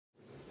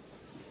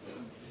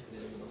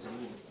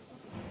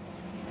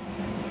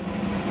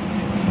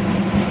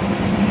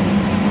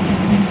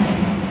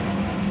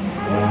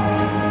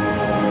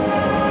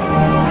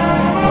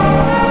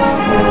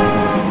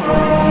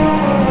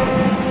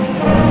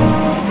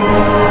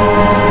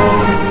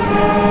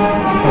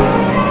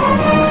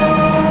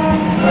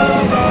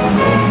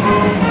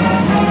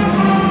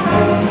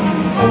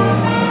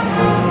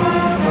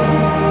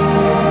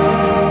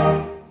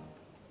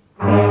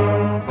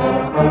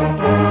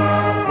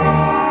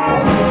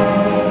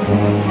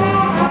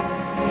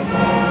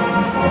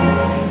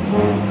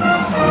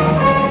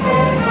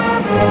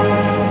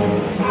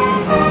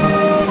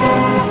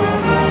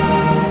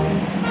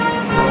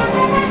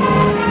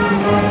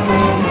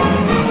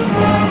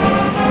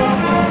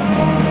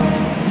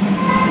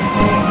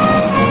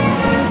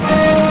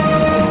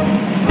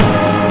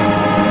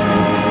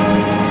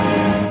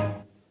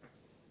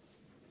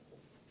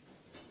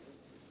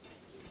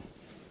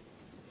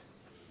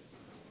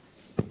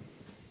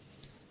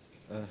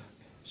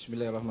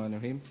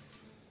Bismillahirrahmanirrahim.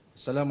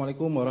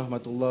 Assalamualaikum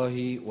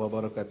warahmatullahi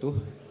wabarakatuh.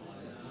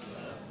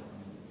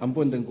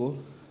 Ampun Tunku,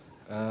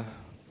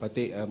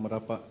 patut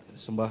merapak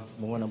sembah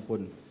mohon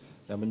ampun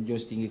dan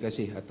menjunjung setinggi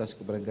kasih atas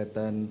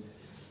keberangkatan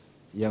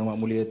Yang Mak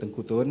Mulia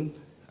Tunku Tun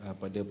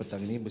pada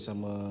petang ini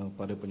bersama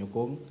para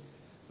penyokong.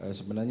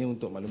 Sebenarnya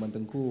untuk makluman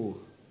Tunku,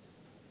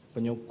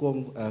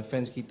 penyokong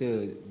fans kita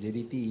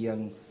JDT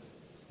yang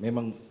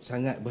memang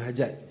sangat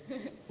berhajat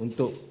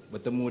untuk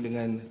bertemu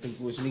dengan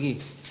Tunku sendiri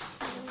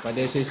pada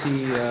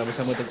sesi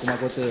bersama Tunku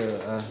Mahkota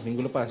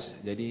minggu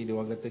lepas. Jadi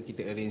diorang kata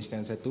kita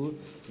arrangekan satu.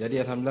 Jadi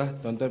Alhamdulillah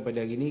tuan-tuan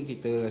pada hari ini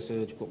kita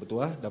rasa cukup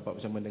bertuah dapat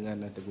bersama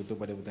dengan Tunku Tun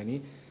pada petang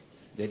ini.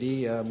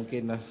 Jadi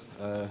mungkin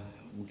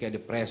ada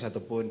press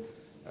ataupun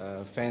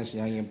fans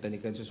yang ingin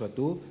bertanyakan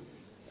sesuatu,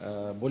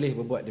 boleh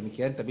berbuat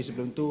demikian. Tapi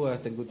sebelum tu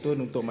Tunku Tun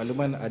untuk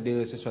makluman ada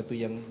sesuatu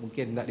yang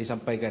mungkin nak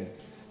disampaikan.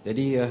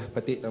 Jadi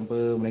patut tanpa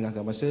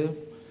melengahkan masa,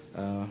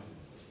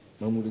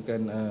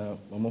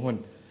 memohon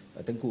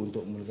Tunku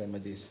untuk memulakan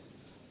majlis.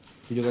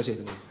 Terima kasih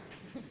Tunku.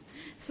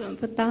 Selamat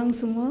petang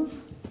semua.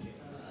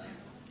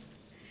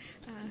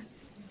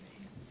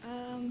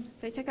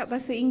 Saya cakap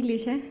bahasa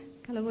English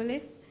kalau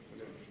boleh.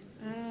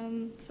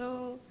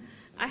 So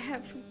I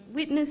have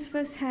witnessed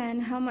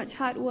firsthand how much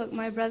hard work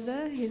my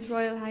brother, His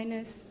Royal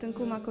Highness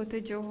Tunku Mahkota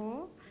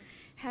Johor,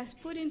 has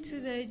put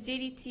into the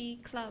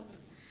JDT club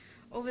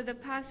over the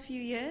past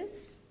few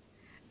years.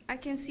 I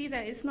can see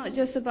that it's not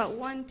just about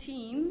one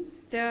team.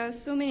 There are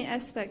so many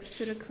aspects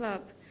to the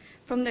club.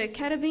 From the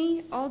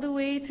academy all the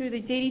way through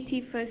the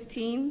JDT first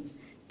team,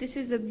 this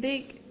is a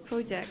big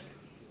project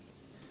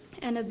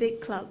and a big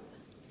club.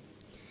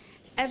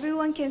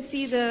 Everyone can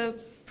see the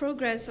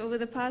progress over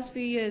the past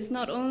few years,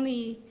 not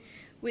only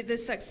with the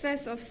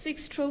success of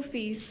 6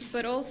 trophies,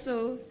 but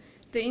also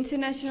the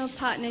international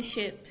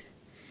partnership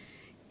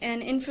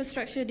and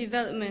infrastructure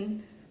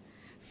development.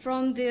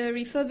 From the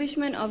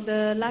refurbishment of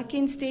the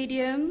Lakin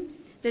Stadium,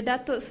 the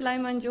Datuk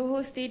Sulaiman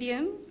Johor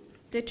Stadium,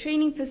 the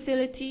training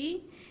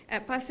facility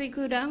at Pasir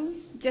Gudang,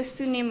 just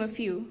to name a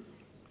few.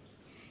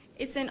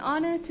 It's an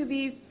honor to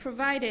be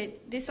provided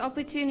this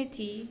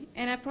opportunity,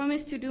 and I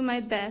promise to do my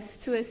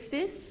best to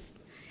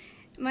assist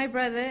my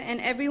brother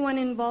and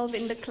everyone involved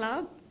in the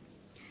club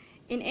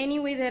in any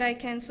way that I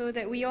can, so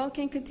that we all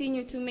can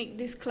continue to make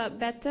this club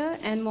better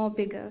and more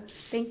bigger.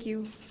 Thank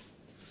you.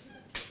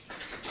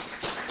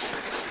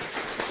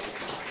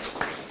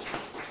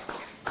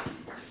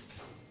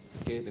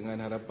 Okay, dengan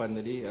harapan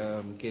tadi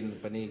mungkin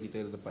lepas ni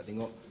kita dapat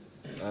tengok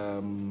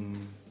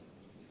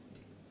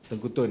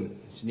Tunku Tun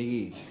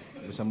sendiri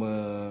bersama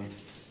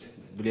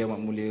Duli Yang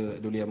Mak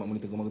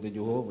Mulia Tunku Mahkota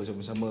Johor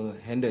bersama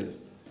handle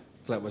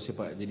kelab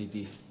sepak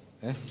JDT.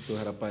 Itu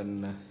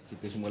harapan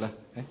kita semualah.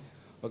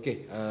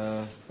 Okay,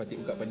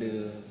 patut buka pada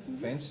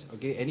fans.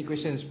 Okay, any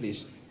questions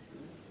please?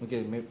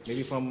 Okay,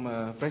 maybe from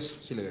press,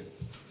 silakan.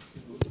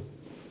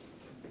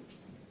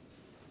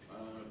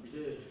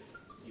 Bila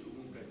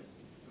diumumkan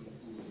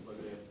Tunku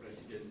sebagai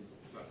Presiden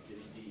Kelab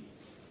JDT,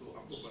 so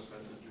apa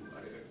perasaan Tunku?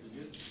 Adakah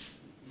terkejut?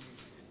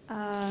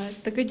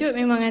 Terkejut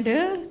memang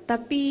ada,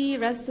 tapi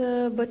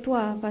rasa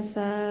bertuah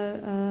pasal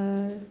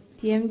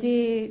TMJ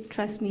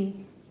trust me.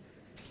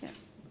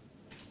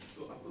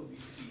 So apa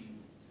visi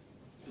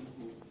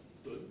Tunku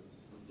Tun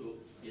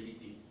untuk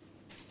JDT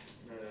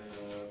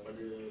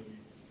pada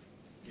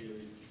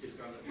kita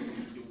sekarang nak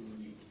hujung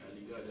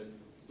Liga dan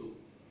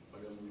untuk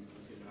pada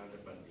masa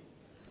hadapan ni?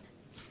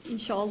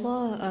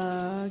 InsyaAllah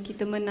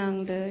kita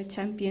menang the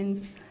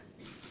champions.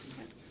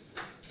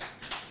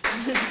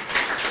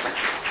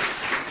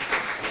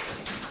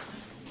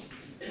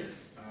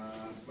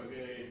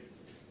 Sebagai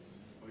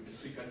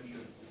Sri Kandi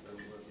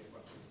dalam bola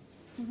sepak,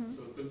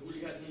 so Tunku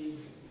lihat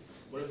ni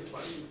bola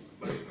sepak ni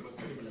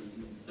bagaimana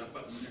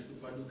dapat menyatu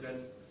padukan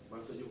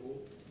bangsa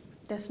Johor?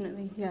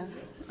 Definitely, yeah.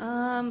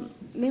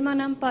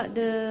 Memang nampak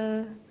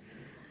the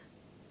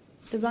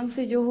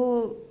bangsa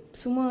Johor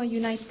semua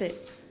united.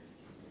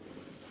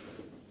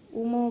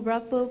 Umur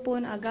berapa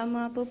pun,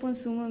 agama apa pun,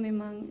 semua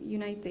memang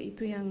united.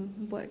 Itu yang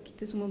buat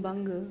kita semua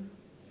bangga.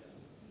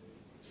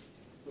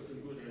 So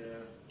Tunku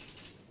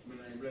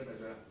sebenarnya bulan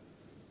ada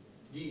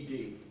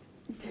D-Day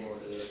for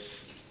the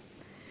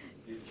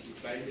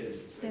decided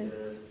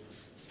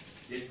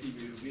JDT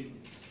will win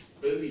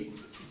early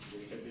the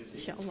championship.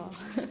 InsyaAllah.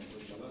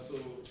 InsyaAllah.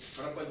 So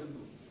harapan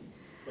Tunku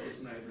pada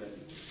sebenarnya bulan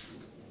ni.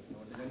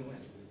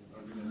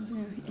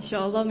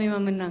 InsyaAllah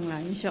memang menang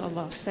lah,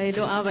 insyaAllah. Saya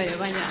doa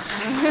banyak-banyak.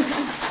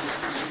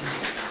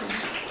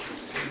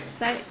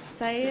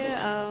 Saya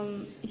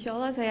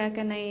insyaAllah saya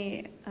akan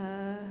naik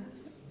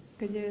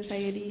kerja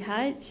saya di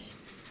Hajj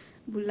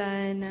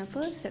bulan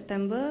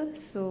September.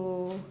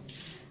 So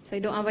saya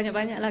doa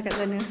banyak-banyak lah kat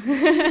sana.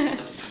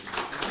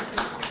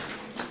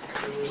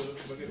 So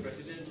sebagai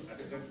Presiden,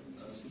 adakah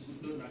Tunku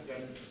Tun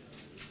akan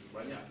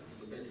banyak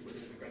bertanya kepada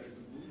sekadar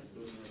Tunku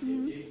atau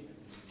JJ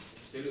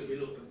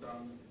selok-belok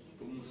tentang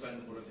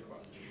pengurusan bola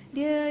sepak?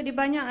 Dia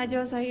banyak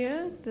ajar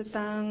saya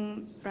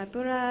tentang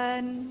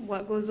peraturan,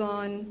 what goes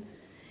on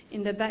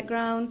in the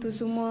background tu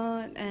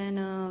semua, and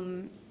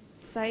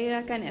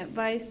saya akan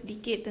advise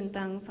sedikit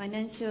tentang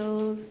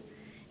financials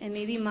and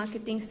maybe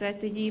marketing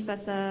strategy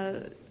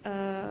pasal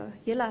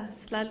yelah,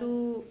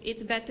 selalu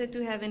it's better to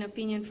have an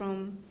opinion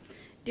from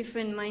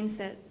different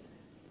mindsets.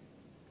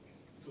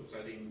 So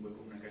saling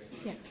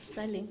berkomunikasi. Ya,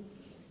 saling.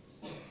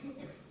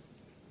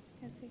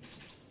 Terima kasih.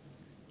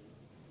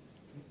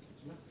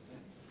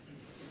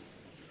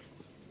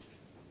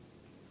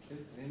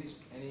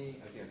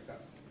 Okay,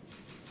 Kak.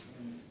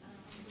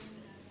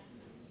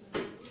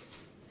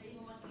 Saya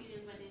mewakili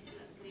daripada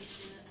Kelab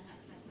Kereta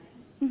Anak Sultan.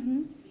 Nak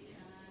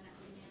tanya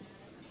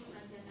apa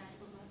rancangan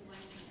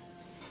pembaharuan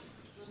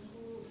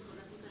Tunku untuk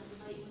lakukan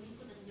sebaik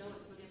mengikut tanggungjawab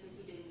sebagai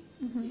Presiden.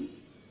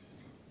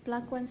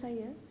 Pelakuan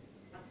saya.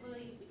 Apa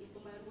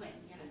pembaharuan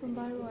yang akan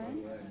Pembaruan.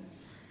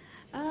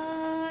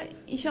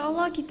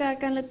 InsyaAllah kita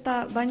akan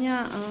letak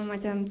banyak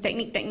macam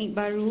teknik-teknik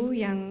baru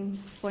yang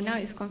for now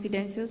is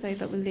confidential, saya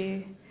tak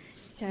boleh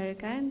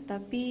bicarakan,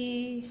 tapi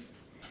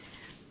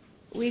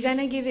we're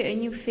gonna give it a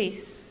new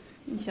face,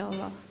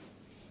 insyaAllah.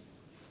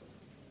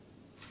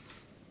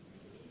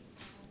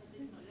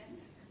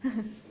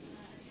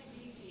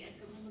 Binti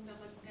akan membuka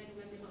pasukan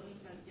bola sepak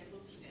wanita secara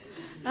profesional.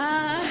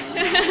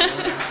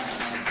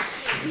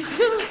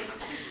 Itu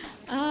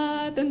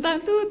tentang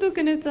tu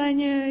kena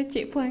tanya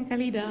Cik Puan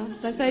Khalidah.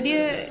 Pasal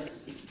dia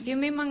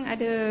memang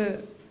ada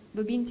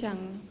berbincang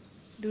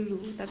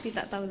dulu, tapi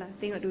tak tahulah,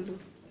 tengok dulu.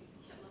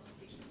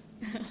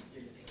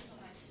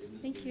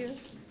 Thank you.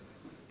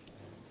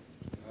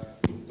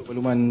 Untuk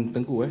makluman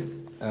Tengku,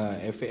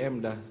 FAM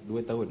dah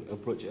 2 tahun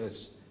approach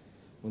us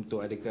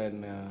untuk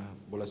adakan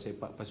bola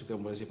sepak, pasukan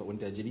bola sepak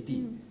wanita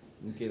JDT.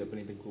 Mungkin apa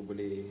ni Tengku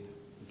boleh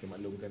mungkin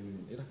maklumkan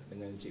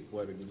dengan Cik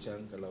Puan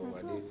berbincang kalau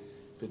ada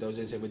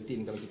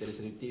 2017 kalau kita ada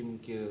satu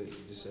tim, kira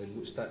just a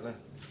good start lah.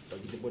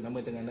 Sebab kita pun nama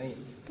tengah naik.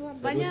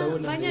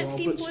 Banyak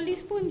tim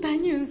polis pun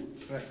tanya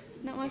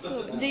nak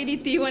masuk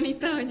JDT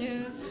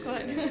wanitanya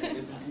squad.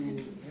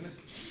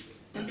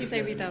 Nanti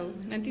saya beritahu.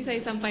 Nanti saya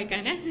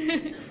sampaikan.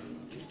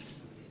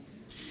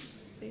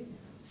 Okay,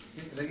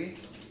 lagi?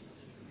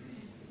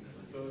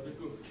 Kalau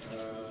Tunku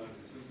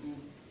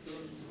tu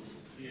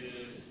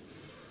dia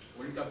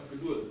wanita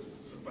kedua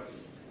selepas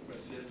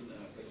Presiden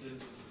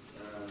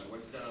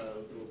wanita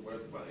untuk bola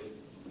sepak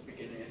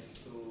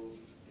PKNS. So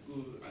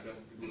Tunku ada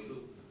kedua.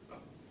 So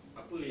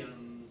apa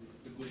yang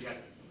Tunku lihat?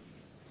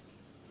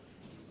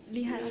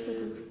 Lihat apa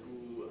tu?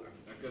 Tunku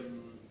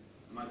akan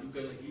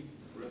majukan lagi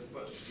bola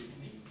sepak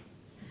JDT.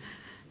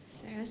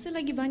 Saya rasa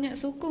lagi banyak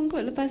sokong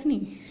kot lepas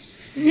ni.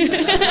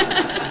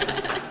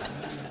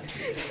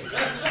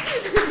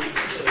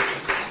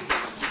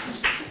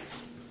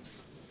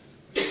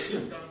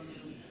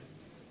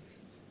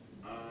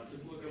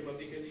 Tunku akan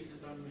baktikan diri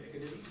tentang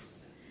akademik.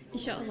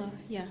 InsyaAllah,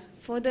 ya.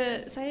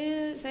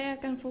 Saya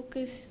akan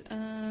fokus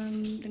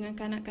dengan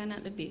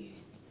kanak-kanak lebih.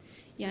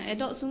 Yang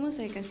adult semua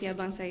saya kasih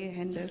abang saya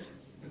handle.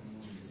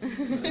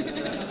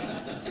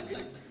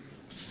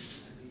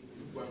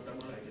 Buat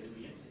utama lah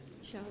akademik.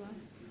 InsyaAllah.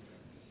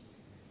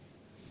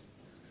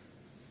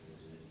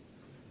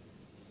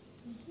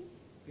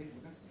 Okay,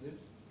 makan.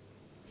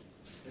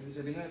 Saya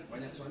bisa dengar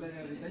banyak soalan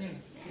yang ditanya.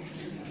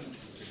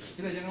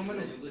 Sila jangan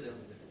malu.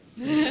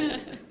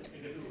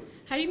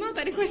 Harimau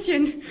tak ada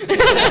question.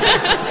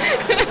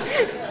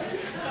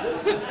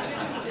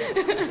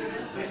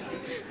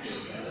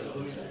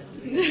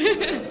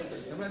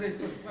 Apa ada?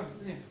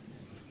 Tanya.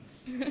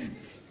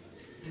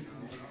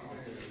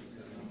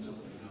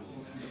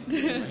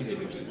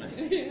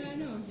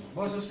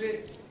 Bos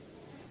Usri.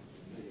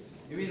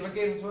 Iwin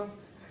Wakil semua.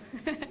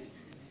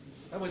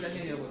 Apa tanya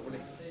je apa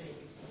boleh.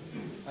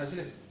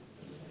 Sila.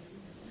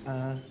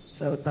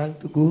 Sultan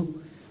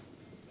Tunku,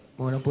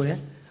 mohon ampun ya.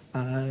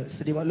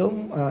 Sedia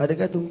maklum,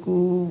 adakah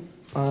Tunku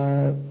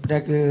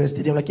pernah ke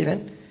Stadium Lakiran?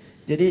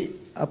 Jadi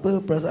apa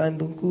perasaan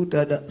Tunku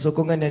terhadap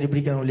sokongan yang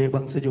diberikan oleh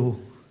bangsa Johor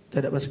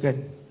terhadap pasukan?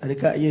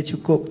 Adakah ia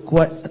cukup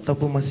kuat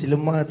ataupun masih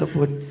lemah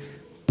ataupun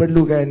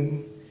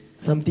perlukan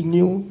something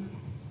new?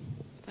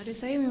 Pada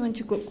saya memang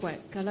cukup kuat.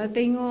 Kalau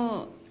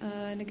tengok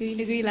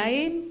negeri-negeri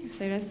lain,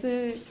 saya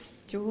rasa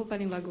Johor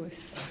paling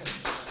bagus.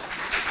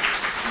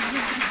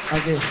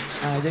 Okey,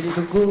 jadi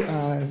Tunku,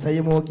 saya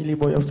mewakili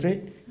Boy of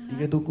Trade.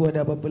 Jika Tunku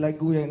ada apa-apa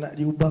lagu yang nak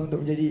diubah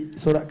untuk menjadi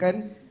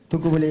sorakan,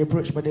 Tunku boleh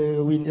approach pada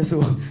Win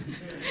Yasuo.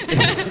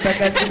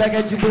 kita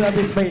akan cuba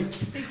habis baik.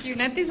 Thank you.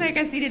 Nanti saya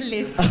kasih dia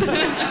list.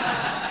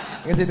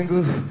 Terima kasih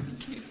Tunku.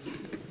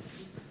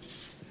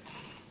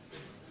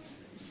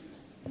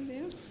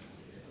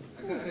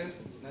 Agak ada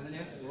nak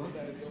tanya?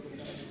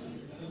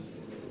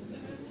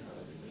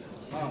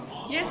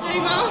 Yes,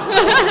 Harimau.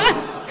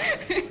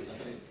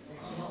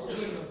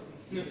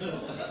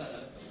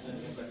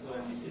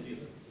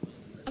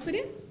 Apa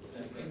dia?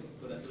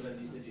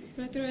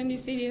 Peraturan di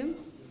stadium.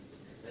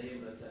 Saya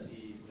berasal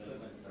di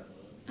pengalaman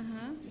pertama.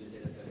 Bila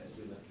saya datang kat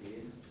Stadium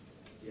Lakin,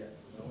 ya,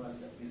 Mawar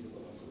tak please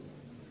untuk masuk.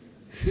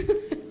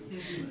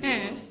 Dia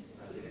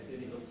kata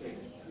ni topeng.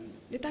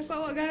 Dia takut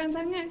awak garang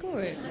sangat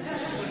kot.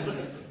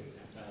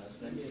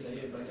 Sebenarnya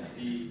saya banyak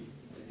di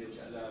Stadium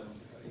Kelab,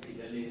 Bukit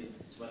Jalil.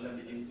 Semalam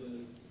dia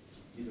jumpa,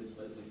 dia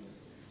betul-betul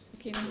masuk.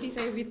 Okay, nanti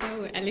saya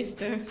beritahu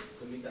Alistair.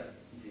 So minta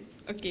izin.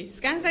 Okay,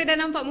 sekarang saya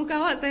dah nampak muka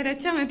awak, saya dah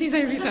cam, nanti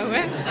saya beritahu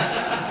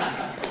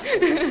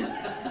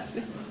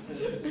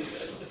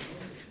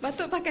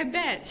Patut pakai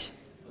badge.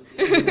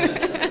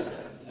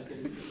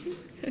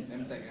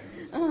 Name tag kan?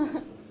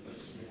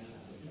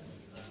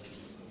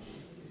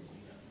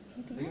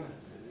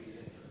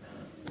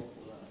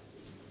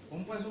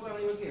 Perempuan seorang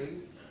lagi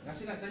wakil.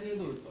 Rasa nak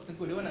tanya tu.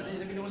 Tengku dia orang nak tanya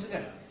tapi dia orang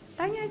segan.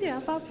 Tanya aja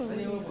apa-apa.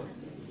 Tanya apa-apa.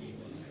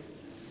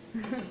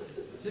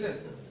 Sila.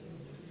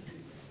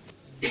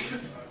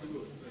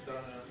 Tunggu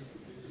tentang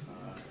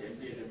yang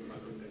dia dah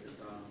memaklumkan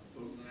tentang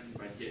perhubungan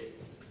bajet.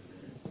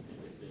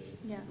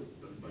 Ya.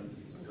 Perempuan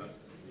agak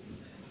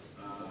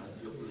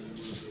 35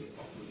 ke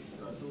 40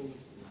 juta. So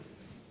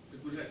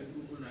Tengku lihat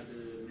Tengku pun ada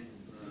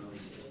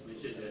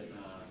mention that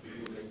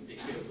Tengku akan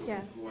take care of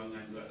Ya.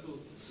 kewangan juga.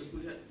 So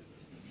Tengku lihat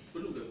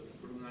perlu ke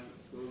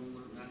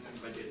perundangan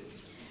bajet?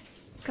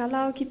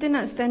 Kalau kita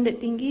nak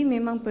standard tinggi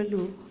memang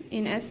perlu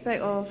in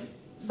aspect of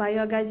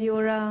bayar gaji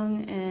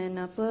orang and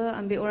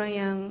ambil orang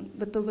yang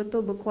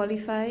betul-betul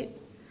berqualified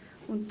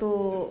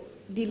untuk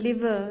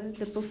deliver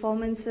the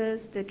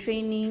performances, the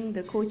training, the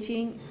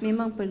coaching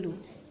memang perlu.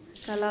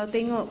 Kalau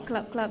tengok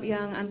kelab-kelab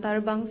yang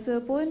antarabangsa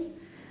pun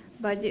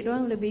bajet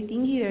orang lebih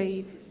tinggi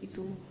dari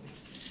itu.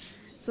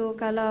 So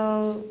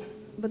kalau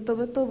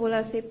betul-betul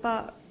bola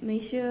sepak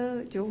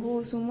Malaysia,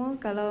 Johor semua,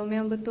 kalau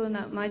memang betul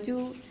nak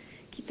maju,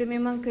 kita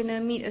memang kena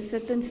meet a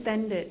certain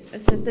standard, a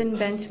certain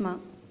benchmark.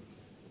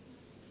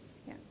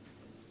 Ya.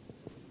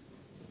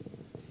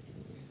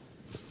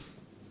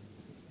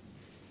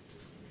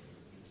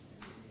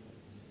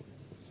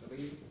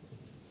 Lagi.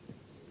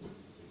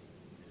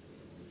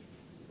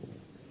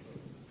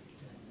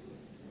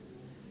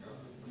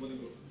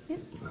 Ya.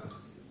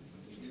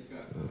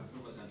 Ingatkah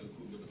perbahasan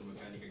Tunku bila pertama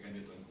kali kakanda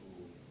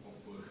Tunku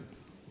offer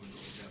untuk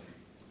macam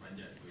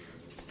panjat tu ya?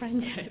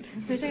 Panjat.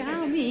 Saya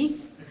cakap,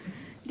 ni.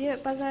 Dia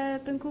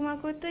pasal Tunku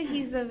Mahkota,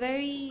 he's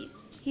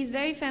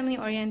very family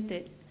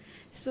oriented.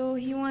 So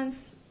he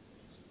wants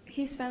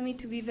his family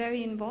to be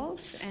very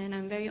involved and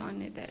I'm very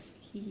honored that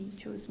he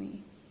chose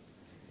me.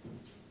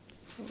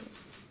 So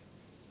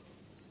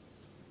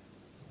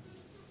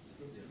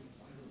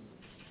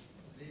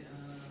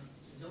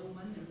Sejauh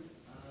mana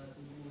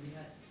Tunku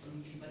lihat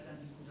penglibatan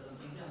Tunku dalam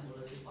bidang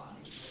bola sepak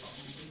ni dapat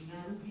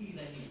mempengaruhi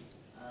lagi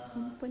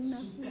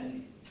sukan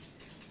ni?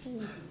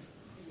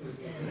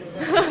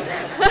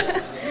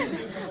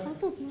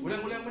 Apa? Ulang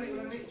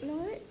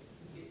balik.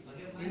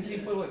 In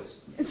simple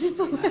words.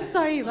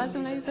 Sorry, bahasa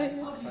Melayu saya.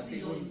 How do you see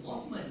your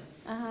involvement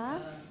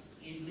Aha.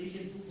 in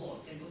Malaysian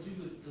football can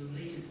contribute to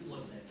Malaysian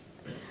football side?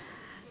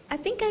 I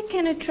think I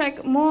can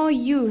attract more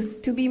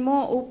youth to be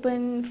more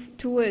open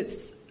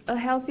towards a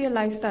healthier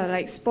lifestyle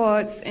like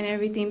sports and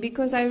everything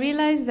because I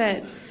realize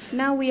that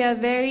now we are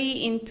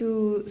very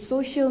into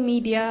social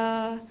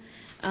media,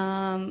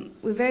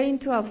 we're very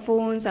into our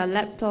phones, our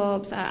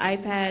laptops, our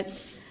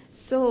iPads.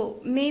 So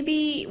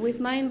maybe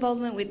with my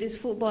involvement with this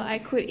football, I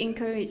could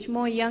encourage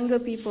more younger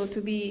people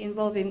to be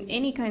involved in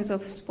any kinds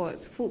of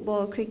sports,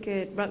 football,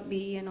 cricket,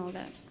 rugby and all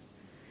that.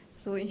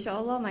 So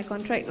insyaAllah my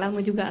contract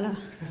lama jugalah.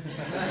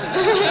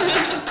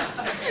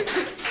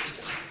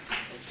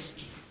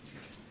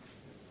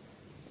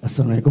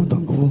 Assalamualaikum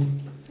Tunku.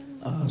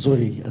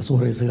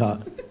 Sore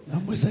serak.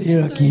 Nama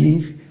saya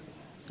Aki.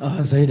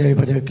 Saya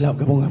daripada Kelab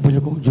Gabungan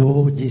Penyokong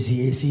Johor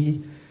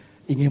JCAC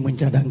ingin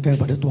mencadangkan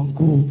pada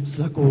Tuanku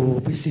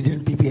selaku Presiden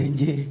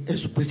PPNJ,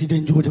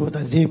 Presiden Johor Jawa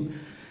Takzim,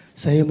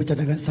 saya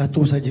mencadangkan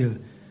satu saja.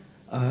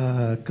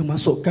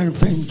 Kemasukan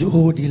fan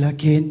Johor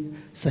dilakin,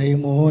 saya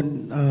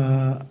mohon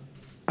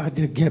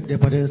ada gap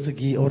daripada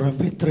segi orang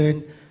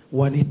veteran,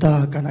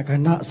 wanita,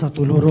 kanak-kanak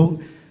satu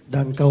lorong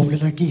dan kaum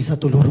lelaki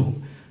satu lorong,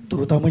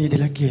 terutamanya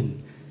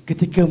dilakin.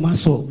 Ketika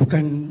masuk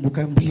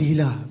bukan beli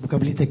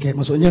tiket,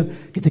 maksudnya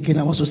ketika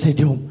nak masuk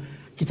stadium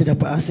kita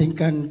dapat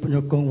asingkan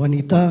penyokong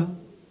wanita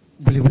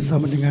boleh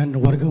bersama dengan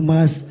warga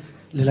emas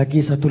lelaki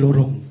satu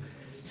lorong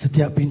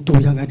setiap pintu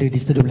yang ada di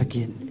stadium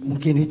Lakin.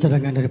 Mungkin ini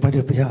cadangan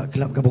daripada pihak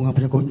Kelab Gabungan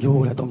Penyokong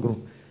Johor lah Tunku.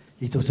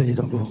 Itu saja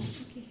Tunku.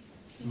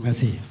 Terima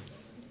kasih.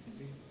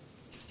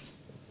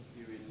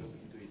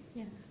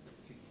 Yeah.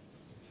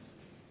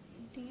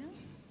 Anything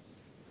else?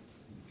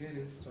 Okay,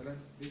 ada soalan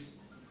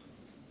please.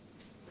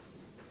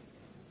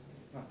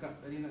 Kak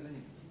tadi nak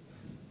tanya.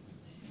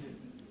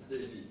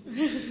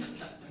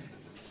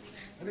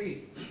 Ada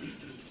lagi?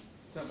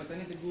 Sebab petang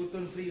ni Teguh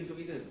Tun free untuk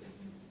kita.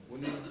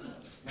 Boleh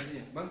nak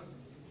tanya. Bang?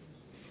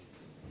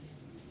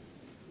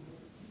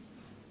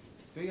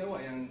 Tu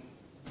awak yang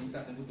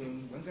minta Teguh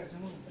Tun berangkat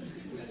sama.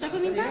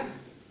 Siapa minta?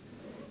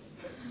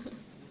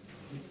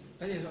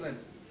 Tanya soalan.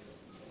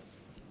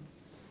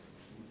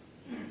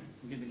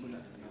 Mungkin Teguh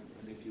nak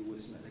ada few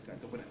words nak cakap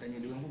ataupun nak tanya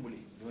dia orang pun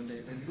boleh. Dia orang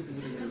tanya Teguh tanya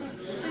dia orang.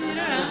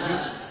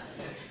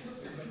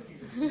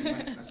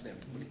 Ask them.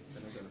 Boleh?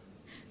 Tak ada masalah.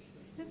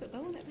 Saya tak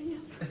tahu nak tanya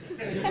apa.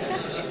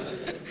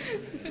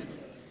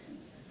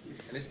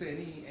 Alistair,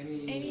 any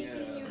Anything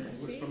you want to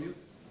words say? from you?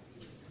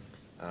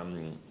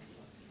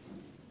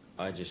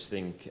 I just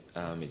think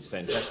it's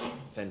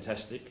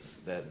fantastic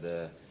that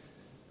the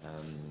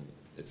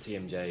the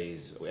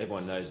TMJ's,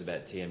 everyone knows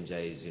about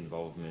TMJ's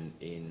involvement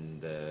in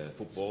the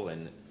football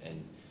and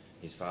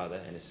his father,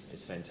 and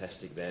it's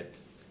fantastic that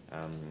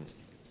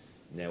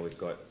now we've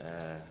got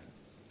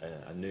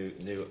a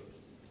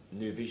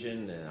new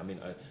vision. I mean,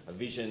 a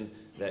vision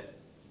that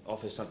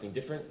offers something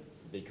different,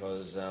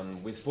 because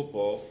with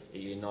football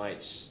it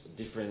unites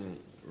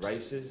different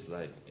races,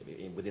 like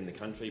within the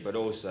country, but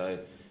also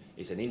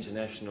it's an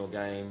international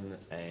game,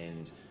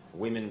 and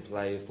women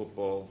play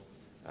football,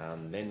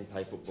 men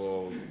play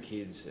football,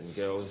 kids and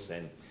girls,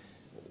 and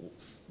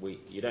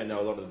you don't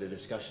know a lot of the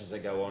discussions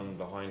that go on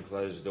behind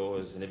closed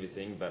doors and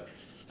everything, but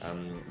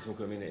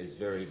Tunku Aminah is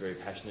very, very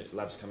passionate,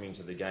 loves coming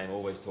to the game,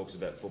 always talks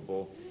about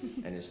football,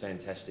 and it's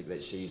fantastic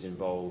that she's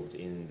involved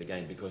in the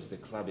game, because the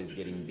club is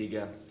getting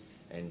bigger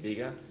and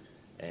bigger,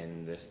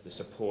 and the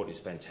support is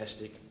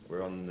fantastic.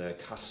 We're on the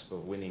cusp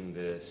of winning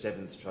the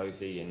 7th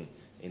trophy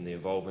in the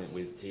involvement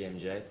with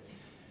TMJ,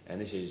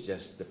 and this is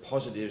just the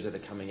positives that are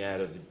coming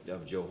out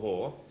of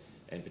Johor,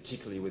 and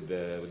particularly with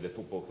the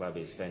football club,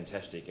 is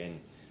fantastic. And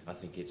I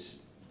think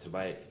it's to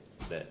make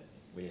that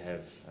we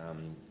have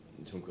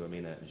Tunku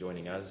Aminah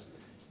joining us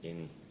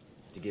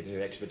to give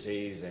her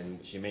expertise, and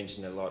she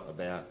mentioned a lot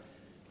about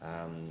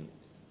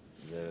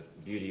the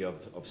beauty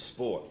of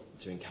sport,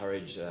 to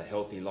encourage a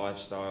healthy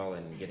lifestyle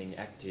and getting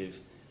active,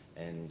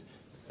 and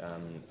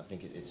I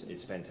think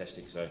it's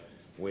fantastic. So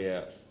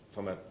we're,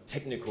 from a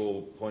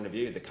technical point of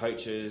view, the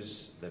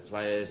coaches, the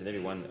players and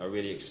everyone are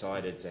really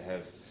excited to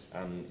have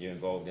you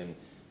involved, and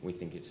we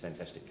think it's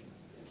fantastic.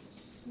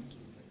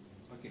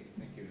 Okay,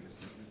 thank you.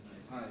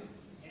 Hi.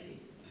 Ellie,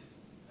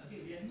 okay,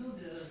 we know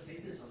the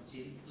status of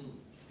JD2.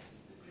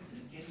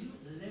 President, can you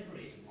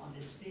elaborate on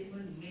the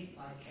statement made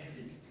by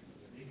Kevin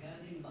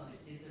regarding about the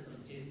status of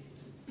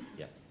JD2?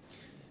 Yeah.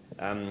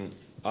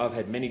 I've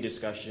had many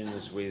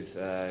discussions with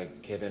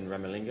Kevin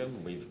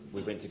Ramalingam.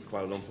 We went to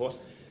Kuala Lumpur.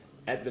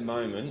 At the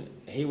moment,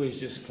 he was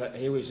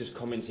just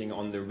commenting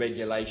on the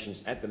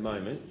regulations at the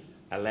moment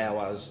allow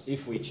us,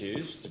 if we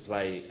choose, to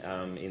play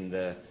in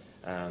the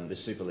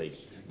Super League.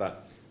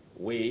 But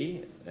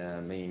we,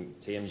 meaning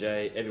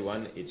TMJ,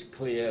 everyone, it's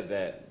clear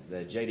that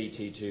the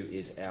JDT2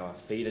 is our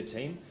feeder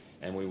team,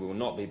 and we will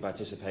not be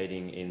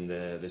participating in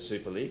the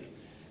Super League.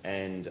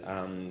 And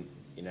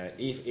you know,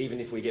 even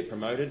if we get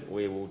promoted,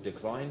 we will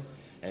decline.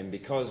 And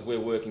because we're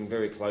working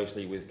very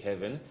closely with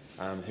Kevin,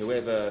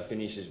 whoever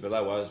finishes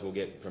below us will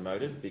get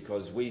promoted,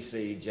 because we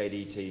see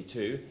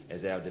JDT2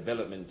 as our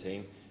development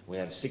team. We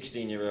have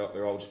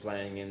 16-year-olds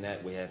playing in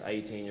that. We have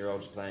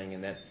 18-year-olds playing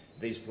in that.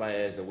 These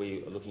players are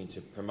we looking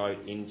to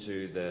promote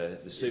into the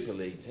Super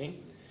League team.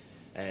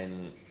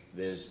 And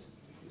it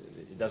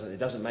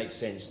doesn't make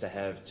sense to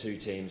have two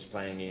teams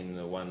playing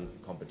in one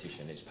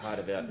competition. It's part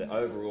of the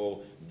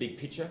overall big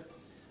picture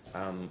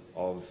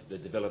of the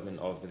development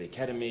of the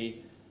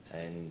academy.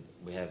 And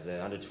we have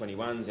the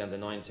under-21s, the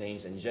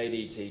under-19s, and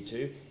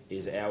JDT2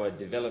 is our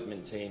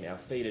development team, our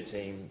feeder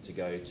team to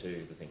go to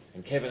the thing.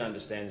 And Kevin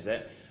understands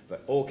that,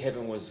 but all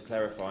Kevin was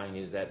clarifying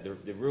is that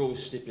the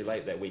rules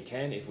stipulate that we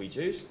can if we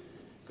choose,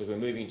 because we're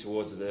moving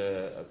towards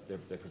the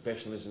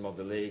professionalism of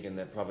the league and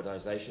the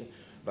privatisation.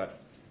 But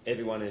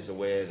everyone is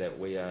aware that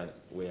we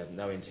have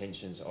no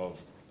intentions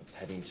of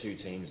having two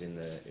teams in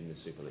the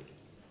Super League.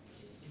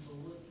 Simple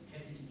word,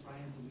 Kevin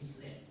trying to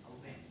mislead our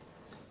fans.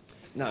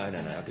 No,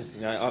 because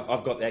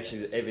I've got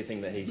actually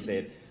everything that he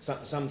said.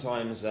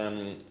 Sometimes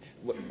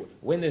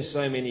when there's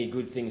so many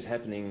good things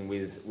happening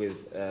with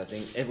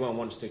things, everyone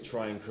wants to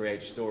try and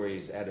create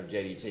stories out of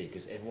JDT,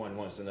 because everyone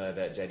wants to know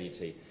about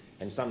JDT.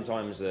 And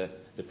sometimes the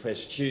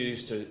press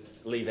choose to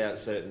leave out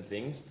certain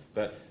things,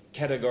 but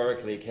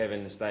categorically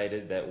Kevin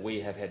stated that we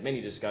have had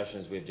many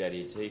discussions with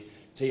JDT.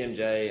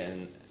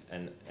 TMJ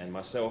and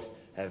myself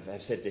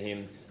have said to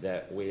him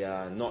that we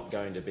are not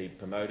going to be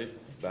promoted,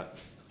 but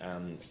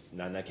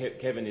no,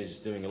 Kevin is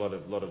doing a lot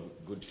of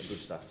good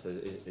stuff. So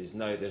there's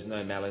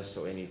no malice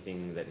or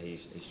anything that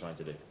he's trying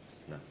to do.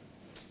 No,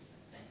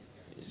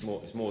 it's more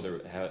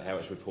how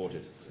it's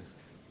reported.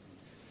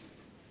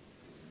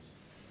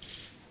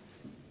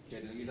 Okay,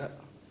 ada lagi tak?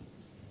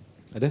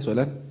 Ada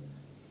soalan?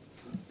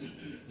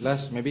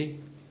 Last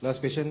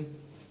question.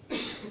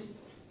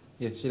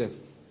 Ya, sila.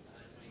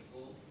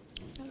 Assalamualaikum.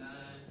 Kita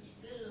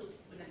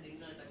pernah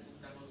dengar satu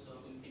ucapan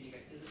seorang pemimpin dia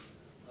kata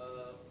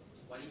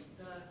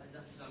wanita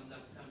adalah tulang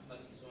belakang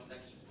bagi seorang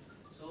lelaki.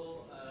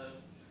 So,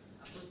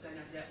 apakah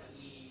nasihat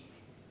bagi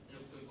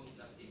pemimpin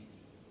kelab ini?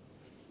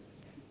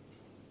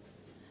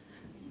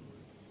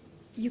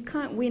 You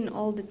can't win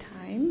all the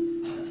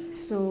time,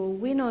 so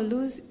win or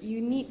lose,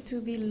 you need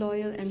to be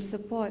loyal and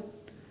support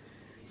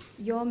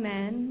your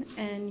man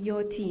and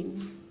your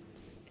team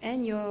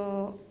and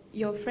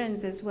your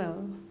friends as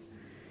well.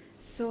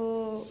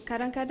 So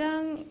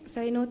kadang-kadang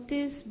saya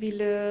notice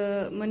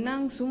bila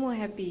menang semua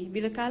happy,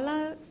 bila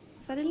kalah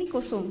suddenly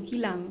kosong,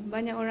 hilang,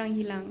 banyak orang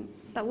hilang.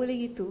 Tak boleh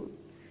gitu.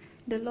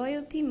 The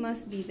loyalty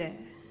must be there.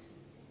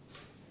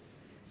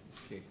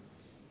 Okay.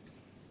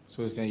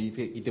 So sekarang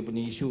kita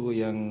punya isu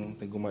yang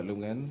Tengku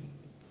maklumkan,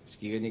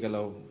 sekiranya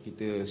kalau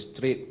kita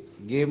straight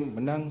game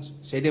menang,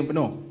 stadium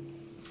penuh.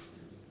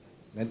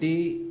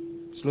 Nanti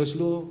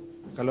slow-slow,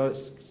 kalau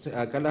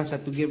kalah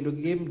 1 game 2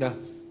 game dah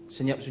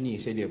senyap sunyi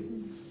stadium.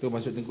 Itu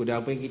maksud Tengku. Dan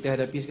apa yang kita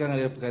hadapi sekarang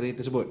adalah perkara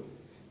tersebut.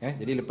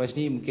 Jadi lepas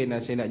ni mungkin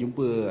saya nak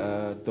jumpa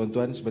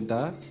tuan-tuan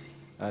sebentar.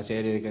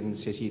 Saya adakan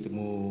sesi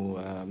temu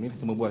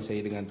buat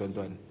saya dengan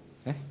tuan-tuan.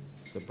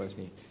 Lepas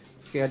ni.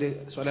 Okey,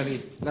 ada soalan lagi?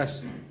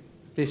 Last.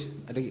 Please.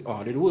 Ada lagi? Oh,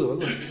 ada 2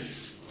 bagus.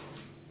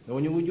 Dah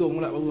hujung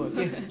pula baru.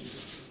 Okey.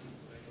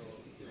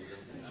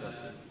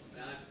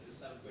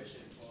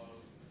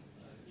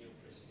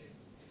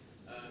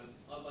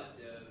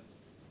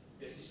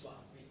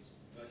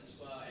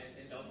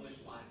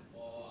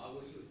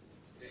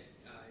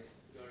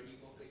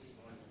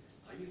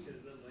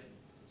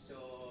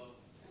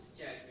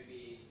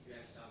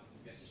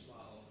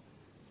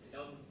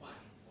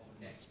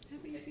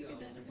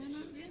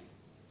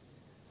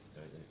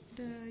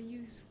 The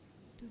youth,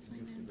 the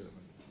finance.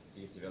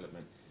 Youth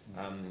development.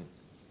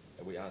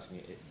 Are we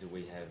asking? Do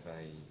we have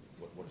a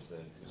what is the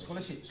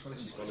Scholarship.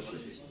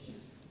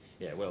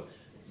 Yeah. Well,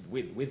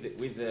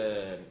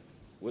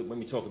 when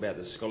we talk about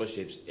the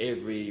scholarships,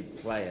 every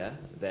player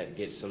that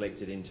gets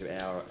selected into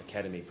our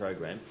academy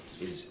program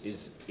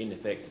is in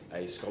effect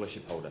a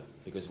scholarship holder,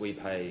 because we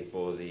pay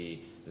for the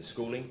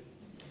schooling,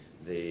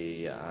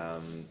 the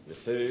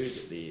food,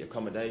 the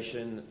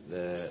accommodation,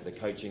 the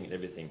coaching, and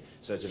everything.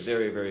 So it's a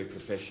very, very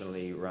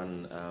professionally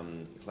run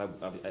club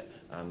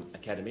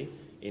academy,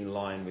 in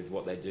line with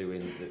what they do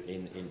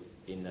in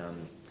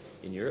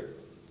Europe.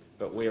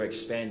 But we're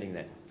expanding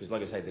that, because,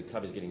 like I say, the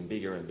club is getting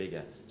bigger and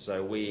bigger.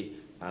 So we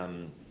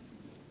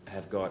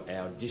have got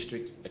our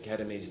district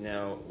academies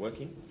now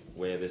working,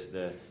 where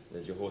the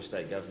Johor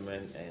state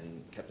government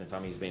and Captain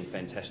Fahmy has been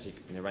fantastic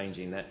in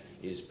arranging that,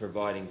 is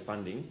providing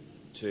funding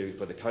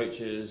for the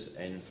coaches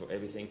and for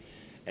everything.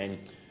 And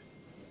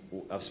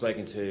I've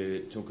spoken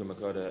to Tunku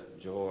Mahkota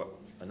Johor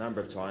a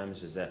number of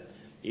times, is that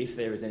if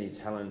there is any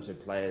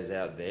talented players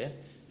out there,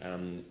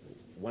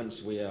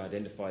 once we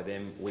identify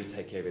them, we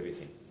take care of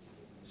everything.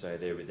 So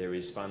there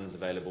is funds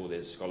available,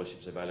 there's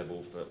scholarships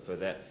available for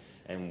that,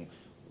 and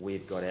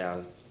we've got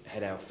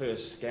had our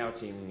first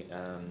scouting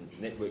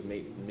network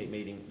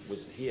meeting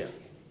was here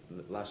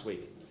last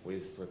week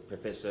with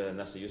Professor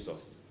Nasser Yusuf.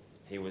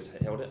 He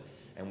held it.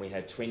 And we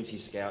had 20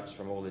 scouts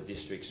from all the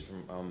districts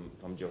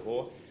from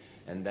Johor,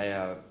 and they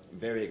are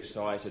very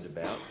excited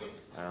about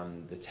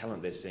the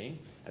talent they're seeing,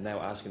 and they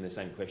were asking the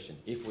same question.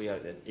 If we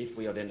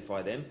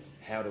identify them,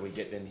 how do we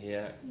get them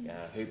here?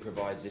 Who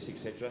provides this,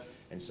 etc.?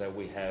 And so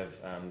we have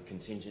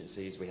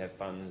contingencies, we have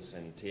funds,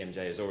 and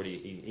TMJ is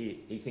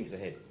already, he thinks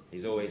ahead.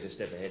 He's always a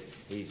step ahead.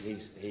 He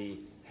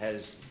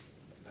has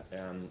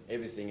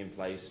everything in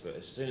place for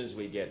as soon as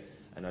we get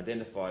an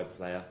identified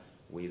player,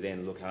 we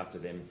then look after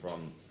them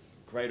from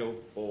cradle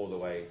all the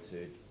way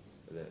to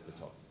the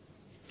top.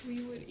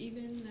 We would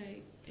even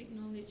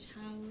acknowledge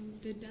how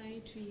the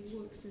dietary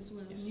works as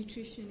well. Yes.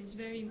 Nutrition is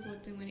very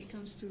important when it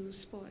comes to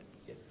sport.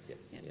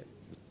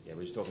 Yeah,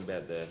 we're just talking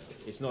about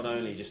it's not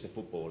only just the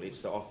football,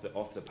 it's the off the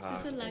park.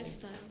 It's a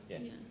lifestyle.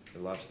 The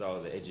lifestyle,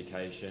 the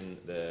education,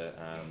 the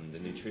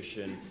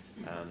nutrition,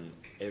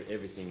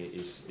 everything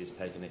is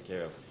taken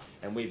care of.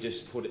 And we've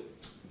just put it,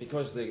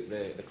 because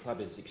the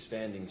club is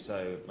expanding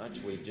so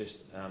much, we've just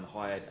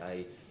hired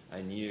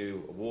a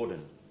new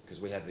warden,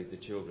 because we have the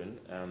children,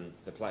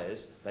 the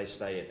players, they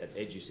stay at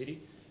Edu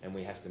City, and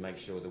we have to make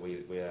sure that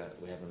we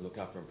have them look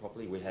after them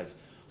properly. We have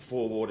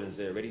 4 wardens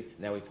there already.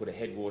 Now we put a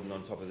head warden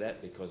on top of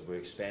that, because we're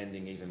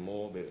expanding even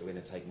more. We're going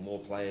to take more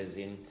players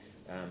in,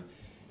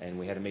 and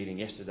we had a meeting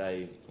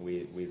yesterday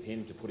with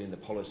him to put in the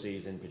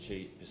policies and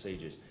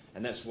procedures.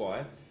 And that's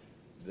why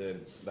the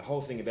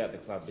whole thing about the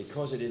club,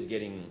 because it is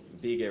getting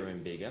bigger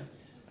and bigger,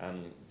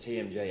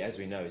 TMJ, as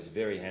we know, is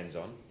very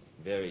hands-on.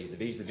 He's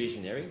the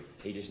visionary.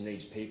 He just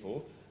needs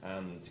people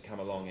to come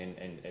along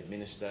and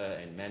administer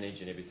and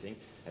manage and everything,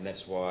 and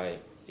that's why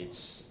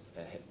it's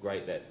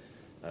great that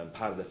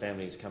part of the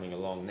family is coming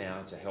along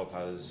now to help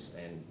us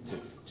and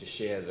to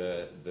share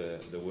the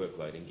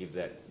workload and give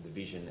that the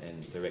vision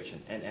and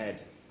direction and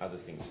add other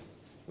things,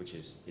 which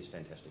is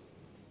fantastic.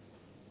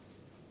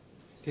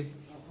 Okay.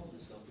 How the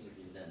scouting has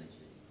been done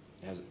actually?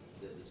 How's it?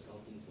 The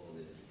scouting for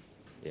the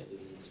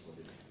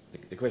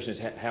The question is,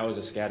 how is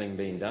the scouting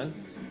being done?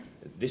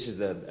 This is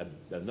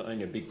not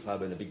only a big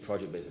club and a big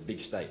project, but it's a big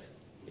state.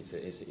 It's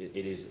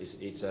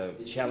a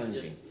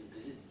challenging.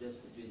 Is it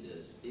just between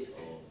the state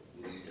or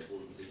within the whole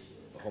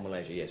Malaysia? Whole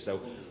Malaysia, yes. So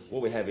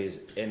what we have is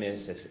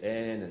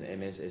MSSN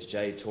and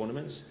MSSJ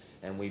tournaments,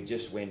 and we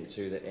just went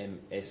to the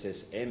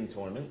MSSM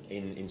tournament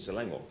in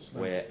Selangor,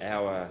 where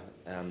our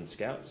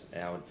scouts,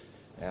 our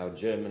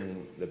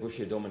German, the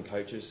Borussia Dortmund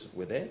coaches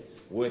were there,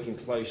 working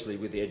closely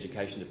with the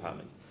education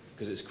department,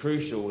 because it's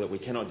crucial that we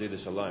cannot do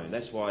this alone.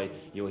 That's why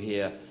you'll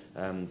hear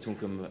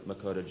Tunku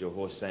Mahkota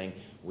Johor saying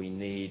we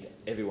need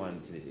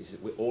everyone to this.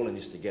 We're all in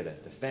this together.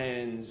 The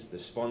fans, the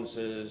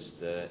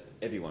sponsors,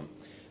 everyone.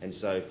 And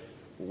so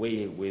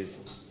we,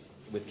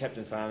 with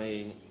Captain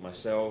Fahmy,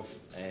 myself,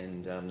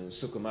 and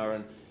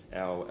Sukumaran,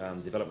 our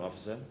development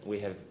officer, we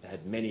have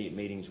had many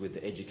meetings with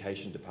the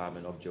education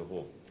department of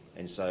Johor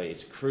And so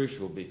it's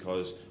crucial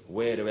because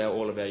where do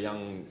all of our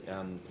young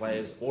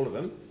players, all of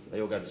them,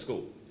 they all go to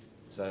school.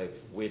 So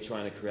we're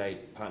trying to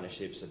create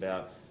partnerships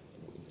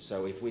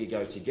so if we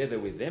go together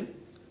with them,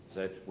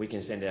 so we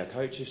can send our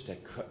coaches to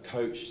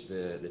coach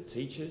the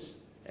teachers,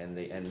 and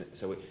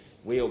so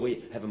we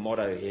have a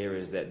motto here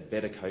is that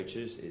better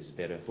coaches is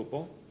better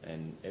football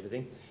and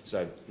everything.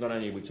 So not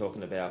only are we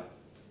talking about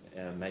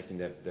making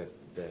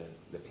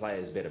the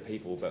players better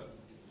people, but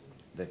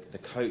the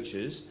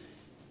coaches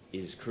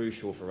is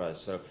crucial for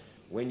us. So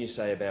when you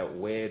say about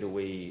where do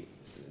we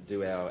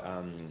do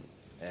our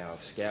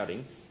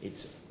scouting,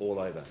 it's all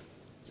over.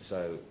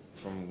 So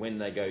from when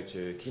they go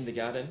to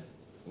kindergarten,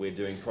 we're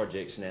doing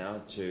projects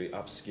now to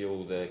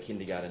upskill the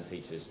kindergarten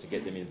teachers to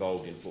get them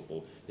involved in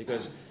football.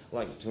 Because,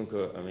 like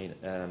Tunku,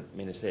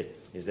 Aminah said,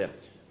 is that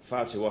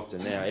far too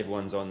often now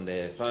everyone's on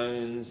their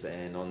phones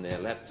and on their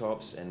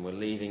laptops, and we're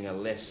leading a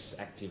less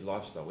active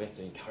lifestyle. We have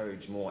to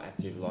encourage more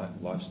active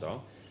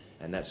lifestyle,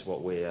 and that's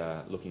what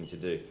we're looking to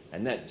do.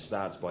 And that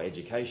starts by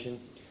education,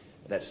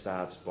 that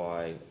starts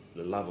by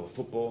the love of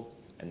football,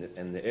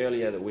 and the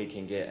earlier that we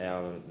can get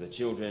the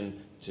children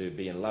to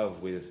be in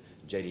love with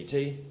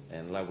JDT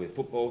and in love with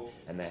football,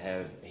 and they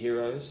have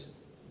heroes,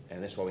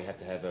 and that's why we have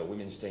to have a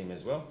women's team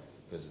as well,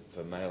 because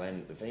for male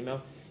and the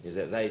female, is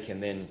that they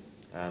can then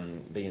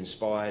be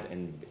inspired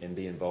and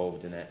be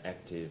involved in an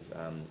active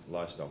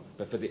lifestyle.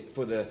 But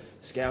for the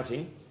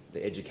scouting,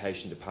 the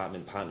education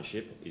department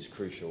partnership is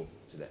crucial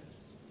to that.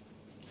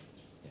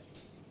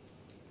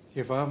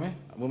 Saya faham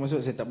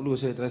Bermaksud saya tak perlu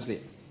saya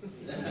translate.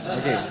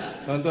 Okey,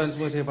 tuan-tuan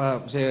semua saya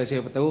faham. Saya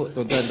tahu,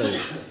 tuan-tuan tahu.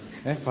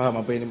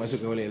 Faham apa yang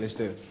dimaksudkan oleh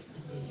Lester.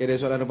 Okey, ada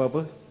soalan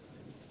apa-apa?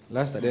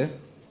 Last tak ada?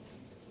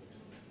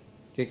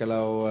 Okey,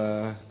 kalau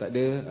tak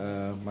ada,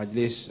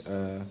 majlis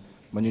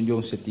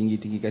menjunjung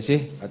setinggi-tinggi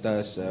kasih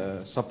atas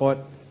support,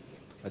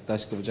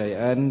 atas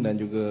kepercayaan dan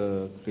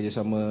juga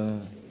kerjasama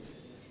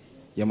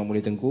Yang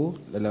Mak-Mulia Tengku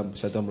dalam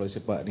Persatuan Bola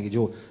Sepak Negeri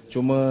Johor.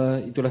 Cuma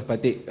itulah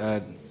patut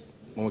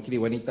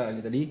mewakili wanita ni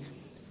tadi.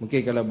 Mungkin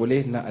kalau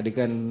boleh nak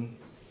adakan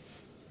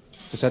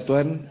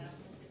Persatuan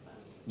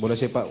Bola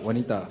Sepak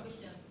Wanita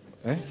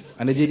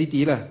under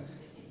JDT lah,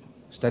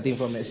 starting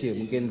from next year.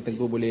 Mungkin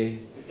Tengku boleh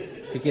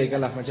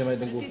fikirkanlah macam mana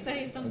Tengku. Nanti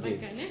saya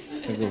sampaikan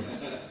Tengku.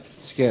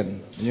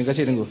 Sekian. Terima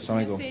kasih Tengku.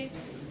 Assalamualaikum.